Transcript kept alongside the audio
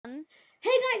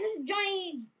guys, this is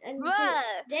Johnny, and Bruh,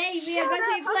 today we are going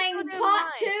to be playing don't part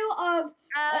mind. 2 of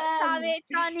Sorry,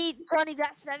 Johnny,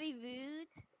 that's very rude.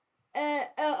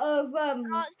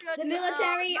 the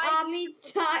military army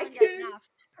tycoon.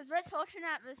 Because we're talking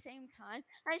at the same time,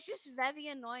 and it's just very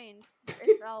annoying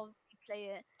if I'll play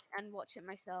it and watch it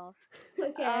myself.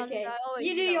 Okay.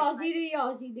 You You do yours.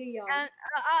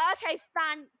 Okay,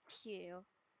 thank you.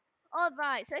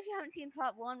 Alright, so if you haven't seen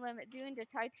part 1, we're doing the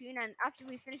Tycoon, and after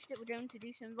we finished it, we're going to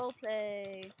do some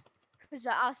roleplay. Because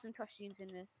there are some costumes in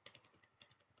this.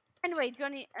 Anyway,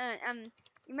 Johnny,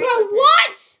 you Bro,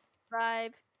 what?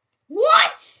 Subscribe.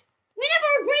 What? We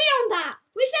never agreed on that.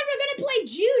 We said we're gonna play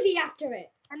Judy after it.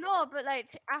 I know, but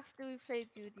like after we play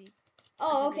Judy.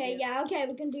 Oh, okay, yeah, okay.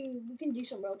 We can do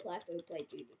some roleplay after we play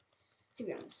Judy. To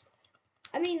be honest,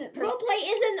 I mean, roleplay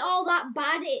isn't all that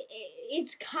bad.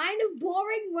 It's kind of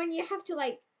boring when you have to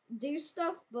like do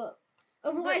stuff, but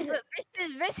otherwise, but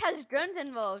this has guns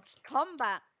involved.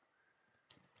 Combat.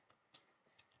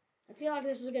 I feel like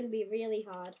this is gonna be really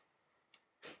hard.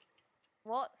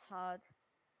 What's hard?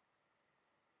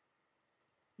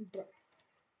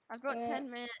 I've got 10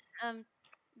 minutes.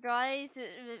 Guys,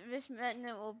 this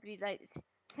minute will be like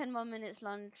 10 more minutes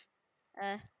long.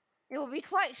 It will be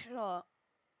quite short.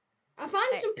 I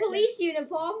found some police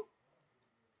uniform.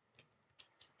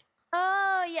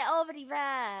 Oh yeah, already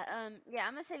there. Yeah,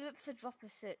 I'm gonna save it for drop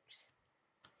of 6.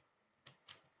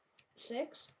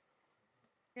 6?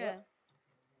 Yeah. What?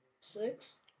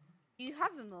 6? Do you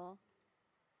have them all?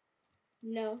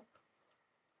 No.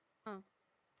 Oh.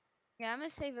 Yeah, I'm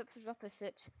gonna save it for drop of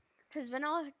 6. Because then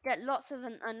I'll get lots of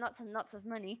and lots of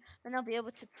money, then I'll be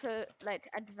able to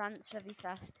advance very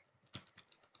fast.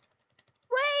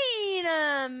 Wait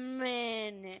a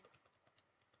minute.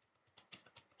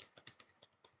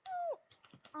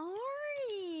 Who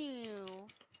are you?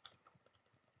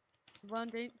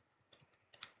 Wondering.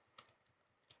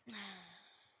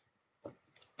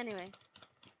 Anyway.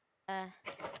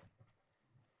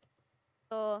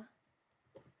 So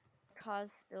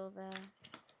car's still there.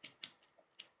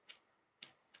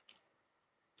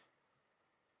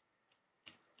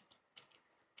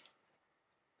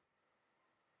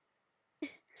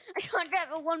 I can't get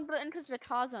the one button because the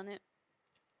car's on it.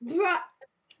 Bruh.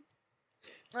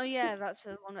 Oh yeah, that's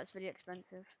the one that's really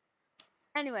expensive.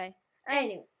 Anyway.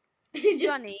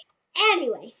 Johnny.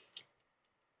 Anyway.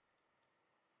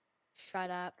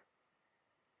 Shut up.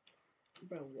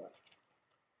 Bro, what?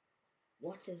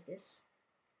 What is this?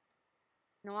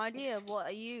 No idea. What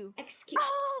are you?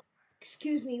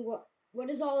 Excuse me, what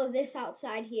is all of this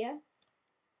outside here?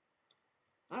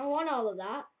 I don't want all of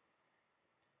that.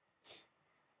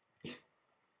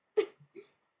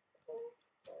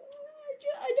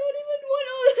 I don't even want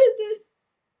all of this.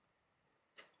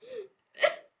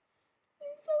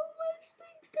 There's so much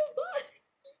things to buy.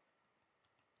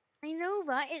 I know,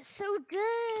 right? It's so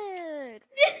good.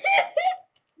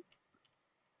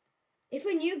 If a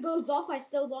nuke goes off, I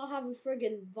still don't have a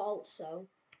friggin' vault, so.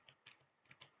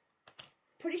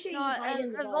 Pretty sure you can hide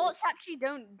in the vault. Vaults actually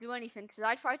don't do anything, because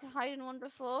I tried to hide in one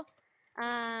before,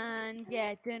 and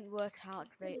yeah, it didn't work out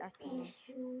great at all.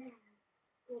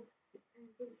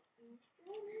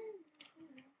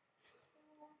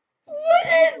 What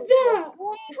is that?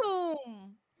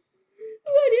 Boom!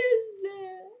 What is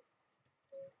that?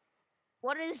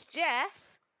 What is Jeff?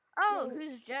 Oh, No.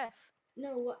 who's Jeff?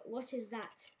 No, what is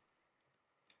that?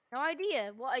 No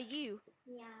idea. What are you?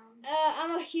 Yeah.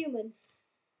 I'm a human.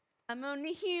 I'm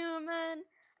only human,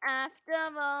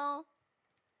 after all.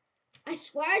 I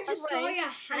swear I just saw your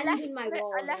hand in my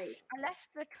wall. I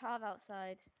left the car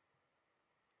outside.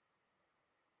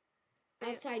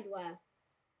 Outside where?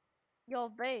 Your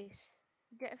base.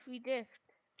 Get a free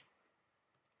gift.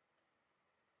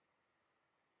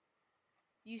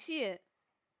 You see it?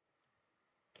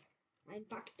 I'm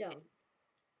back down.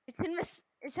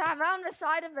 It's around the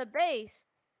side of the base.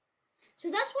 So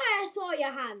that's why I saw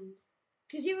your hand.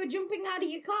 Because you were jumping out of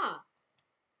your car.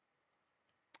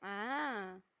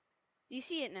 Ah. Do you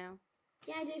see it now?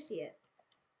 Yeah, I do see it.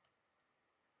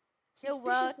 You're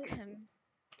welcome.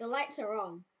 The lights are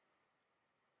on.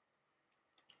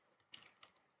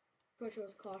 Approach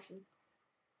with caution.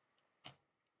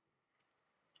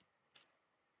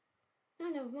 No,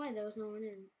 never mind. There was no one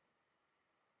in.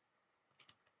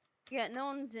 Yeah, no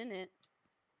one's in it.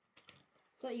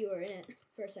 Thought you were in it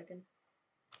for a second.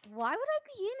 Why would I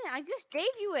be in it? I just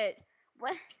gave you it.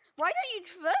 What? Why don't you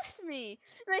trust me?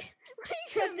 Like,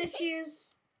 trust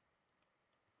issues.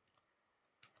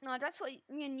 No, that's what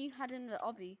me and you had in the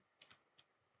obby.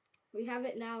 We have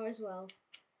it now as well.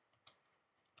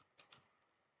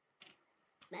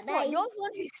 Bye-bye. Well, you're the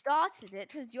one who started it,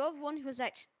 because you're the one who was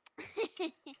like,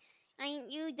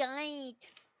 You died.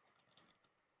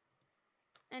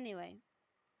 Anyway.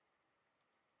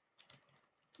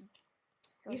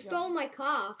 So You dumb. stole my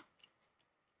car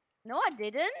No, I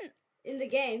didn't. in the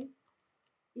game.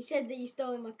 You said that you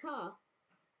stole my car.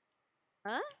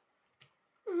 Huh?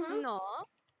 Uh-huh. No.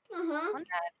 Uh-huh. When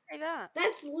did I say that?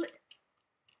 That's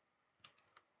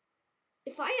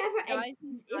if Guys,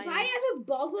 he's if dying. I ever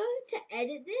bother to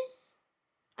edit this,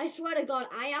 I swear to God,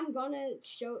 I'm gonna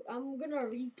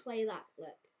replay that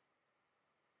clip.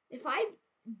 If I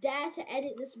dare to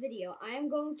edit this video, I am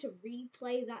going to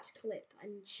replay that clip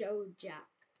and show Jack.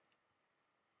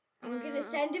 I'm gonna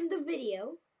send him the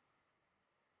video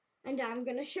and I'm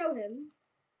gonna show him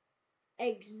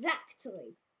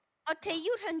exactly Okay,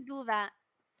 you can do that.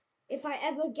 if I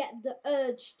ever get the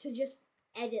urge to just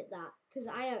edit that, because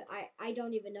I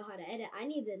don't even know how to edit. I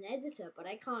need an editor, but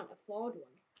I can't afford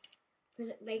one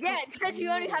because they cost because you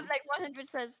only have money. like 100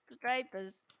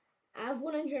 subscribers. I have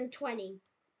 120.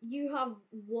 You have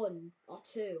 1 or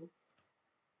 2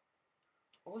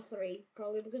 or 3,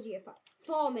 probably because you have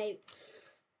 4, maybe.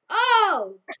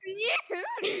 Oh! You?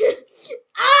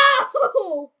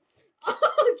 Oh!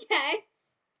 Okay.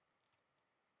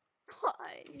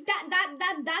 Why?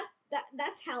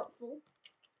 That's helpful.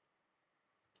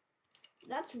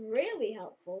 That's really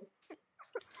helpful.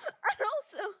 And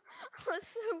also, I was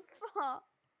so far.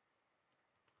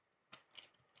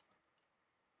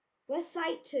 Where's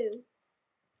site 2?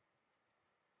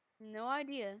 No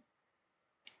idea.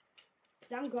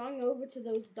 Because I'm going over to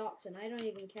those dots and I don't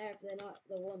even care if they're not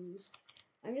the ones.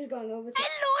 I'm just going over to...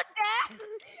 Hello there!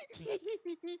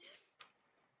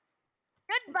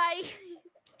 Goodbye!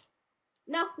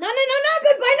 No,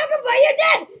 goodbye, no, goodbye, you're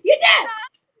dead! You're dead!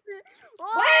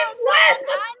 Where's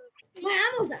my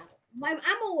ammo's out? My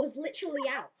ammo was literally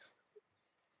out.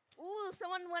 Ooh,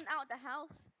 someone went out the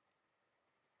house.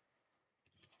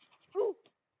 Ooh.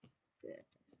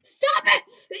 Stop it!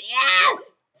 Yeah!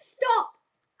 Stop!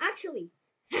 Actually.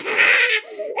 You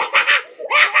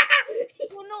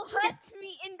will not hurt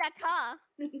me in the car.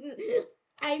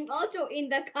 I'm also in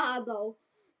the car though.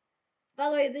 By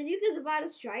the way, the nuke is about to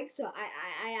strike, so I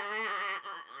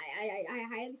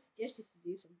highly suggest you to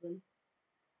do something.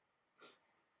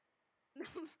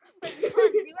 But you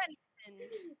can't do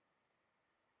anything.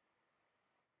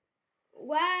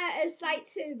 Where is site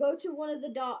 2? Go to one of the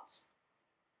dots.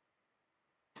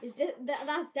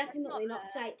 That's definitely not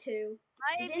site 2.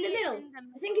 It's in the middle.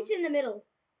 I think it's in the middle.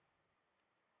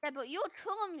 Yeah, but you're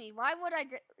killing me. Why would I?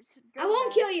 I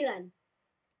won't kill you then.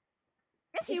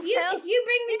 Yes, If you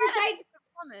bring me to site,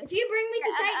 if you bring me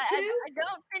to site 2, I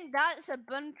don't think that's a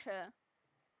bunker.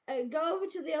 Go over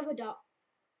to the other dot.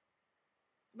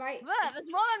 Right. But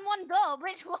there's more than one door.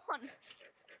 Which one?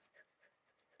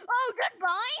 Oh,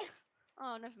 goodbye.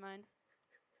 Oh, never mind.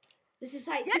 This is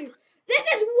site 2. This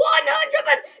is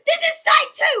 100%. This is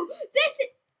site 2. This is.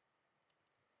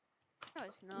 No,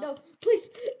 it's not. No, please.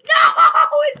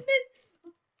 No, it's been.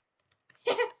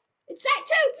 It's site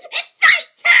 2. It's site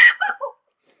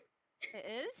 2. It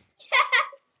is?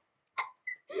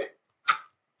 Yes.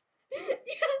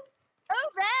 Yes. Oh,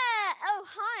 there. Oh,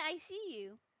 hi. I see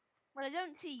you. Well, I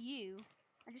don't see you.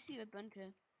 I just see a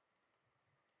bunker.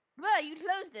 Bro, you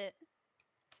closed it.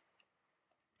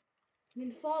 I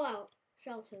mean, Fallout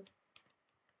shelter.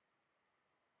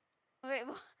 Wait,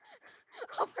 what?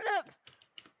 Open up.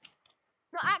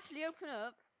 No, actually, open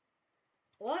up.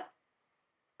 What?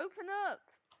 Open up.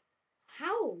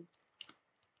 How?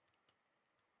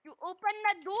 You open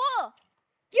the door.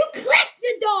 You click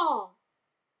the door.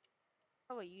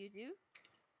 Oh, wait, you do?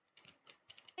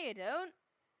 No, you don't.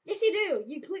 Yes, you do.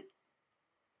 You click.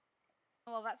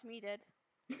 Oh, well, that's me dead.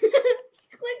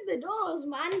 Click the doors,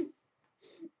 man.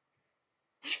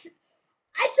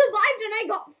 I survived and I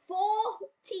got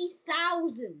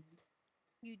 40,000.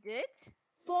 You did?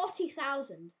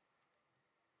 40,000.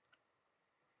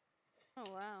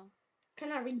 Oh, wow.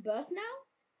 Can I rebirth now?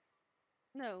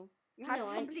 No. You have No,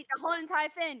 to complete the whole entire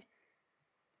thing.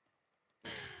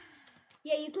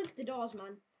 Yeah, you click the doors,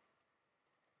 man.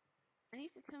 I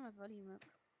need to turn my volume up.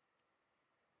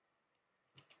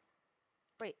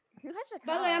 Wait, who has a car?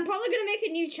 By the way, I'm probably gonna make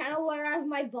a new channel where I have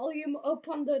my volume up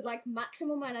on the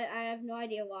maximum, and I have no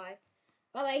idea why.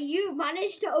 But you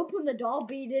managed to open the door,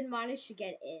 but you didn't manage to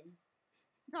get in.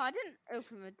 No, I didn't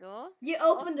open the door. You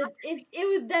opened it. It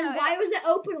was then. No, why was it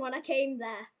open when I came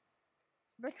there?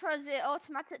 Because it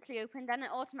automatically opened and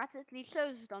it automatically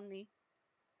closed on me.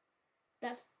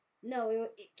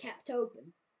 It kept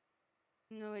open.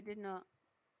 No, it did not.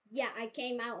 Yeah, I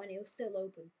came out and it was still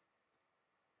open.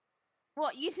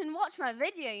 What? You can watch my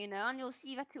video, you know, and you'll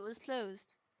see that it was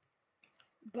closed.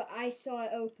 but I saw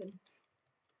it open.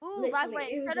 Ooh, by the Literally, way,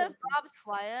 it was instead of open. barbed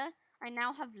wire, I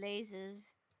now have lasers.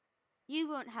 You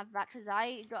won't have that because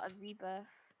I got a rebirth.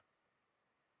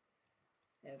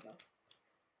 There we go.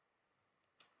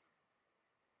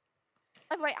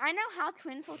 By the way, I know how to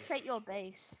infiltrate your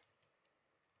base.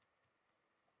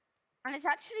 And it's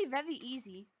actually very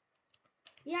easy.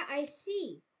 Yeah, I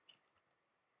see.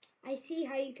 I see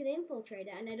how you can infiltrate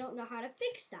it, and I don't know how to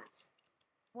fix that.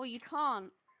 Well, you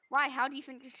can't. Why? How do you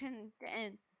think you can get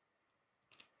in?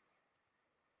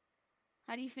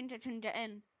 How do you think you can get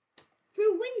in?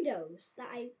 Through windows that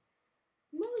I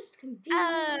most conveniently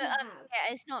have.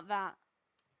 Yeah, it's not that.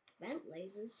 Vent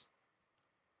lasers.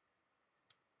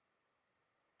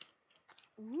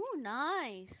 Ooh,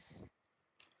 nice.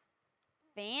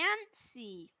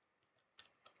 Fancy.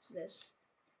 What's this?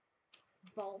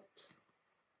 Vault.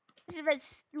 Look at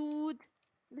this dude.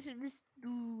 Look at this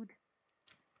dude.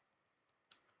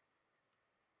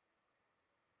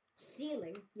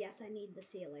 Ceiling. Yes, I need the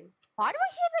ceiling. Why do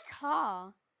I hear the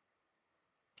car?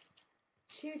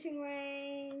 Shooting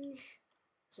range.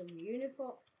 Some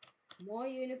uniform. More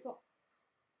uniform.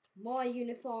 More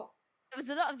uniform. There was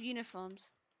a lot of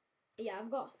uniforms. Yeah,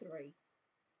 I've got 3.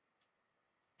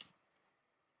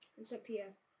 What's up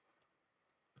here?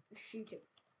 Shooting.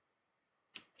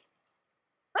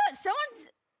 Oh, someone's.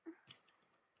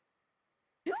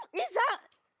 Who is that?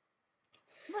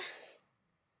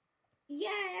 Yeah,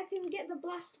 I can get the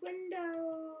blast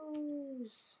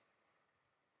windows.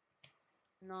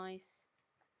 Nice.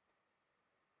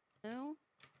 No.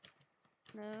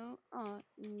 No. Oh,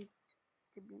 you need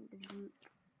to be in the group.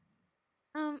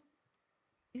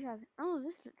 You have. Oh,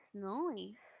 this looks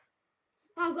nice.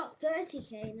 Oh, I've got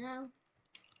 30k now.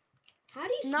 How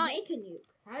do you Nice. make a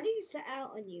nuke? How do you set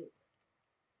out a nuke?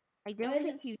 I don't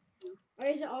think you do. Or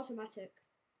is it automatic?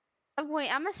 Oh,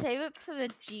 wait, I'm gonna save it for the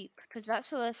Jeep because that's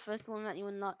for the first one that you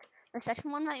unlock. The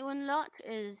second one that you unlock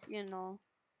is, you know.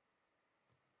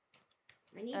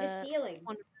 I need a ceiling.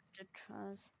 100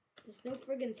 tries. There's no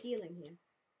friggin' ceiling here.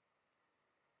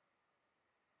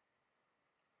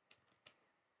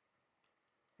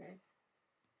 Okay.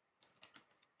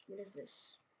 What is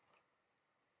this?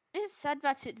 It's sad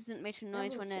that it doesn't make a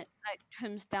noise when Level it like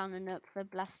trims down and up for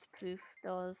blast-proof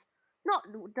doors. Not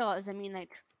doors, I mean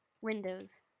like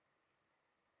windows.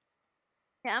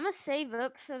 Yeah, I'm gonna save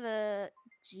up for the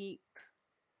Jeep.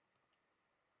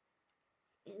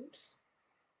 Oops.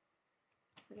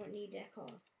 I don't need decor.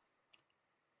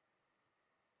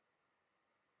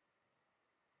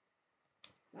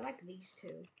 I like these 2.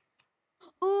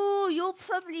 Oh, you'll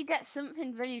probably get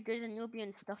something really good and you'll be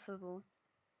unstoppable.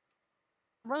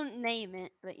 I won't name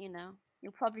it, but you know,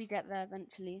 you'll probably get there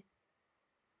eventually.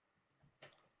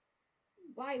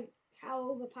 Why? How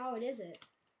overpowered is it?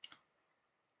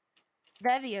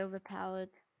 Very overpowered.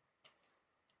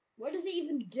 What does it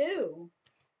even do?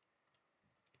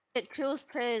 It kills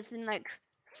players in like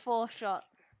 4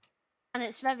 shots. And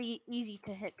it's very easy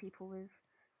to hit people with.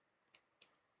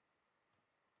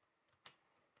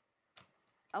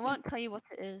 I won't tell you what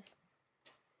it is.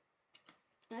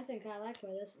 I think I like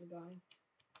where this is going.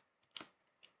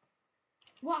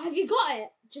 What, have you got it?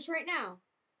 Just right now?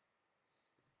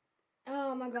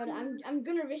 Oh my god, I'm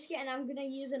gonna risk it and I'm gonna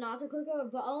use an auto clicker,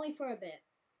 but only for a bit.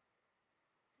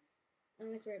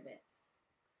 Only for a bit.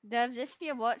 Devs, if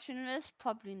you're watching this,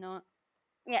 probably not.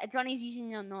 Yeah, Johnny's using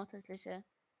your auto clicker.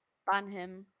 Ban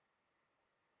him.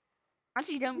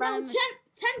 Actually, don't ban No, him.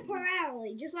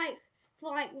 temporarily, just like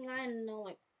for like I don't know,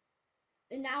 like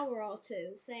an hour or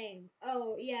 2, saying,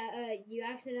 "Oh yeah, you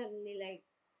accidentally like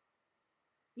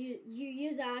you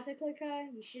use the auto clicker.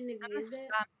 You shouldn't have I'm used it."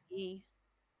 spammy.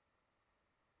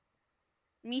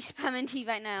 Me spamming T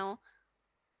right now.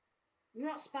 I'm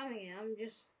not spamming it. I'm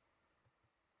just.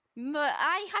 But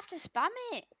I have to spam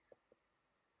it.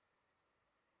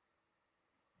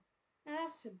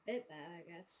 That's a bit bad, I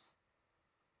guess.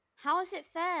 How is it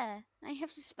fair? I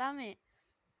have to spam it.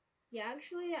 Yeah,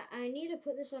 actually, I need to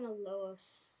put this on a lower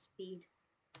speed.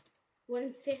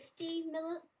 150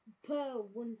 per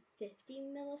 150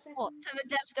 milliseconds. What? So the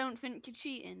devs don't think you're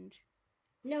cheating?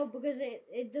 No, because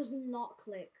it does not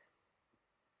click.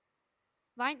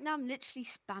 Right now, I'm literally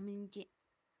spamming it.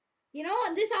 You know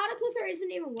what? This auto clicker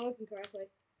isn't even working correctly.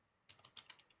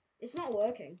 It's not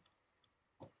working.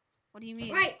 What do you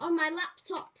mean? Right, on my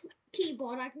laptop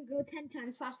keyboard, I can go 10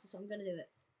 times faster, so I'm gonna do it.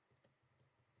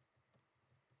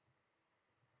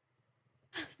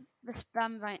 The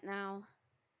spam right now.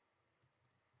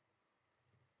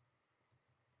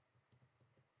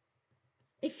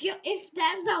 If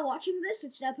devs are watching this,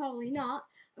 which they're probably not,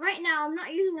 right now I'm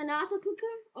not using an auto clicker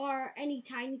or any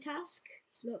tiny task.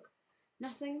 Look,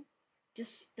 nothing.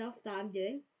 just stuff that I'm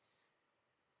doing.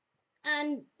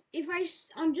 And if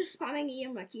I'm just spamming E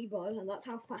on my keyboard, and that's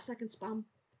how fast I can spam.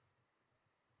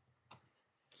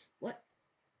 What?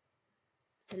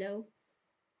 Hello?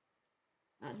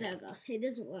 There we go. It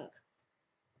doesn't work.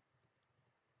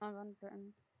 I'm on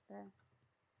button there.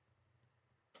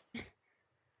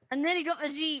 I nearly got the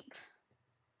Jeep.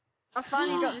 I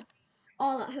finally got the.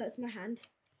 Oh, that hurts my hand.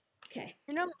 Okay.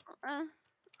 You know, yeah,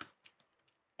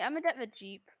 I'm gonna get the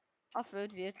Jeep.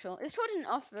 Off-road vehicle. It's called an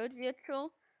off-road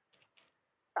vehicle.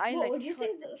 I What like. would you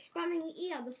think that spamming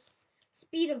E at the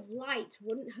speed of light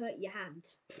wouldn't hurt your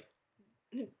hand?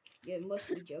 You must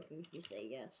be joking if you say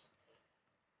yes.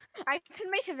 I can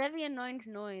make a very annoying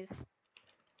noise.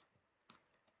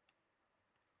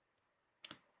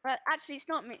 But actually, it's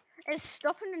not me. It's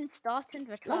stopping and starting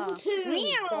the car. Level 2!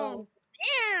 Meow!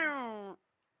 Meow!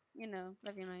 You know,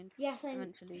 very annoying. Yes, I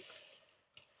eventually.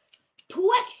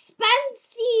 Too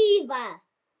expensive!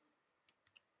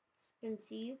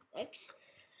 Expensive.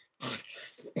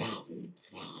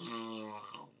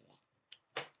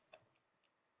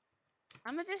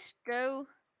 I'm gonna just go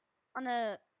on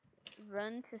a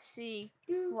run to see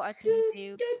what I can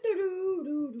do.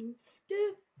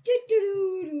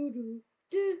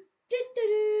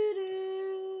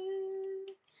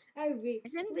 I really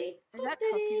hope that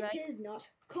copyright? it is not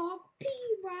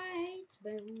copyright.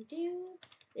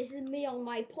 This is me on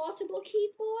my portable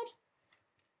keyboard.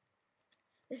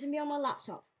 This is me on my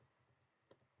laptop.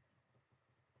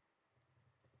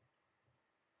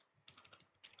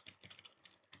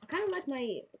 I kind of like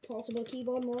my portable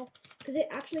keyboard more because it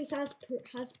actually has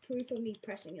proof of me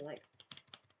pressing it. Like,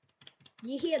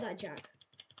 you hear that, Jack?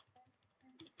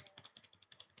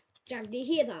 Jack, do you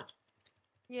hear that?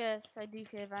 Yes, I do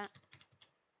hear that.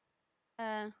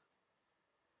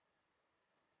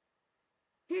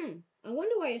 I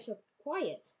wonder why you're so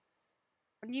quiet.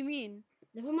 What do you mean?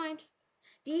 Never mind.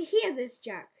 Do you hear this,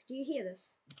 Jack? Do you hear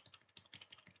this?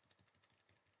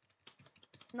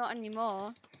 Not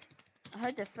anymore. I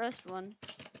heard the first one.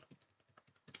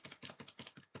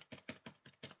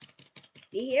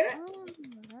 Do you hear it? Oh,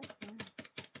 that's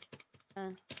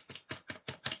nice.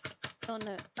 Oh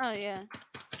no. Oh yeah.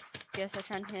 Yes, I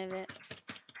can hear it.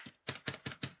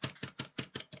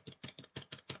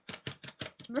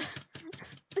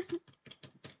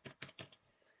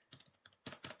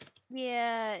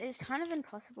 Yeah, it's kind of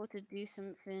impossible to do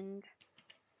something.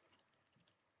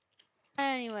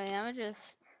 Anyway, I'm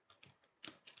just.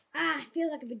 I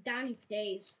feel like I've been down here for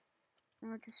days.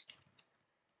 I'm just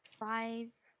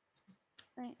 5.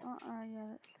 Wait, what? Oh yeah,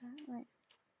 that's that. Wait.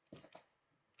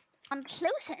 On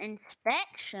closer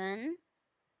inspection,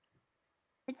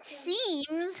 it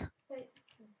seems.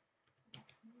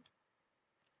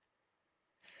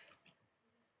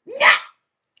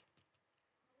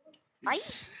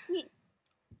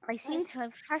 I seem to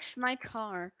have crashed my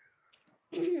car.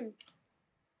 You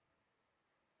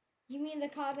mean the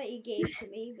car that you gave to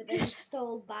me, but then you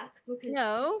stole back because...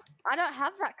 No, I don't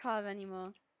have that car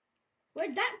anymore.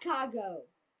 Where'd that car go?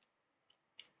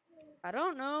 I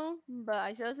don't know, but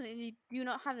I certainly do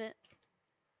not have it.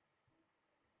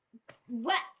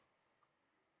 What?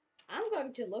 I'm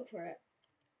going to look for it.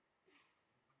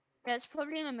 Yeah, it's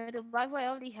probably in the middle. By the way, I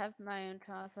already have my own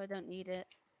car, so I don't need it.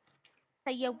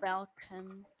 Hey, you're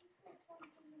welcome.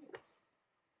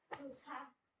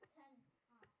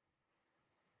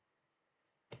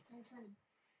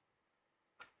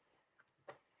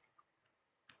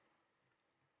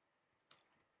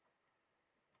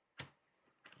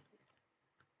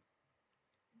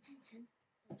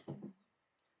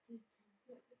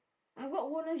 I've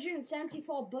got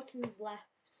 174 buttons left.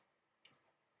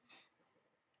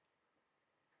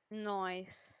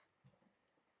 Nice.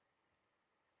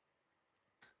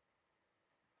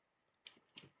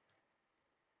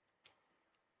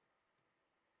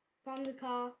 Found the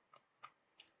car.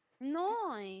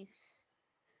 Nice.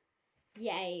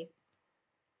 Yay.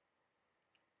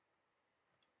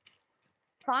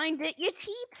 Find it, you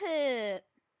keep it.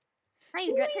 Hey,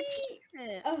 you get to keep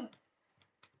it. Oh.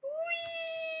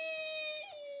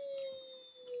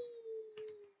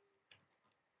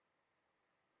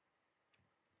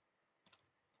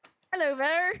 Hello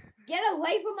there. Get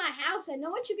away from my house. I know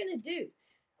what you're going to do.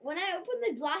 When I open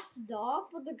the glass door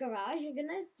for the garage, you're going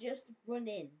to just run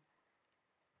in.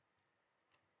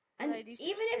 And even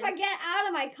if I get out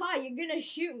of my car, you're going to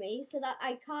shoot me so that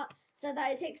I can't, so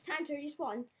that it takes time to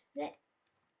respawn. What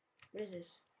is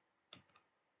this?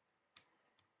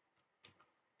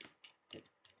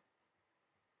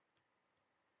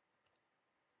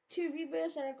 Two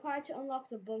rebirths are required to unlock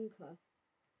the bunker.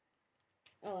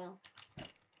 Oh well.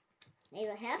 They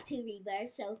don't have 2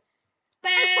 rebirths, so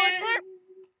Bam.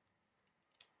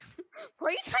 What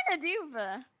are you trying to do,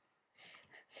 bruh?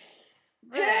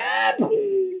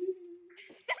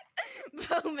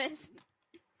 Bro missed.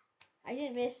 I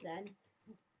didn't miss then.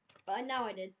 But now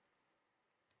I did.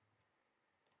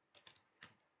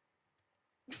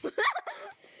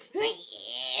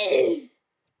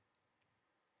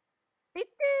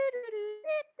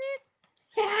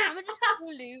 I'm gonna just do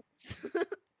loops.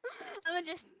 I'm gonna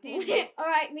just do loops.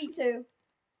 Alright, me too.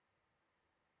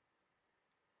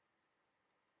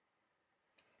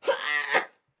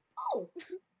 Oh!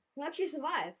 You actually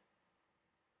survive.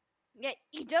 Yeah,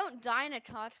 you don't die in a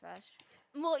car crash.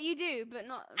 Well, you do, but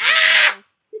not. Ah!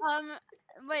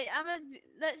 Wait,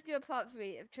 let's do a part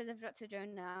 3 because I've got to go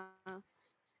now. Ah!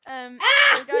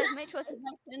 So guys, make sure to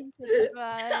like and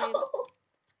subscribe.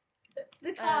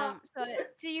 The car. So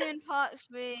see you in part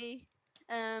 3.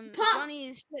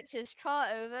 Johnny's flipped his car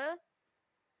over.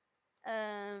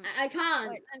 I can't.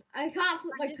 Wait, I can't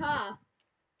flip my car.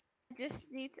 Just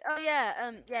need to, oh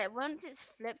yeah, yeah, once it's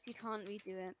flipped you can't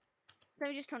redo it. So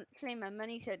I just can't claim my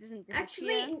money so it doesn't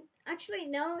disappear. Actually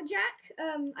no, Jack.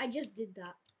 I just did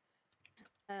that.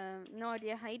 No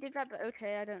idea how you did that, but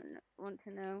okay, I don't want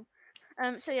to know.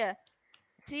 So yeah.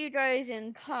 See you guys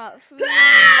in part 3.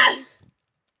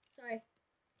 Sorry.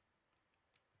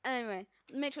 Anyway,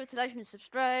 make sure to like and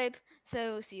subscribe.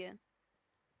 So see you.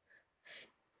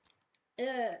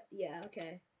 Yeah,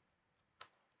 okay.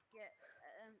 Yeah,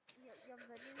 your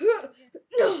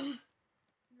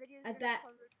videos I gonna bet.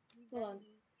 probably Hold on.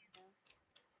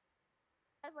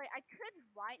 Wait, I could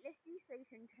whitelist you so you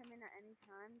can come in at any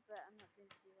time, but I'm not going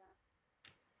to do that.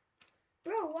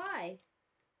 Bro, why?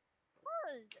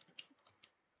 Because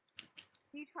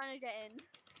you trying to get in.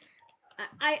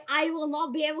 I will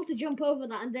not be able to jump over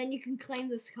that, and then you can claim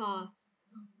this car.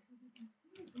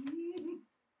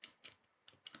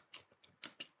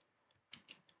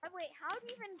 Oh, wait, how do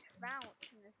you even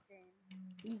crouch in this game?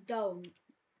 You don't.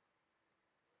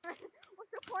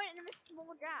 What's the point in this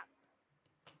small gap?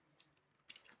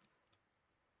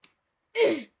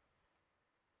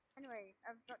 Anyway,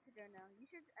 I've got to go now. You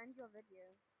should end your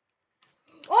video.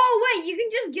 Oh wait, you can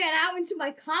just get out into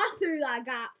my car through that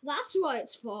gap. That's what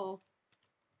it's for.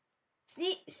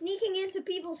 Sneaking into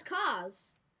people's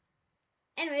cars.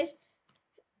 Anyways,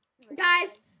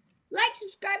 guys, like,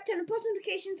 subscribe, turn on post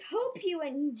notifications. Hope you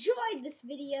enjoyed this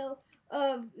video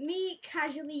of me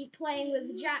casually playing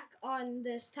with Jack on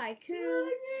this Tycoon.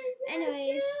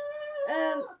 Anyways,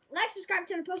 like, subscribe,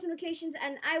 turn on post notifications,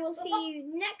 and I will see you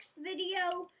next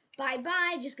video. Bye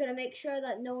bye. Just gonna make sure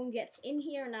that no one gets in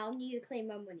here, and I'll need to claim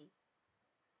my money.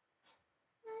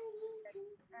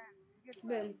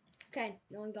 Boom. Okay,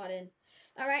 no one got in.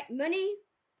 All right, money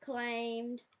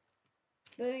claimed.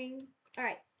 Boom. All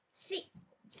right. See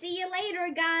you later,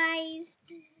 guys.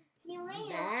 See you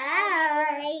later.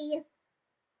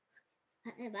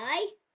 Bye. Bye.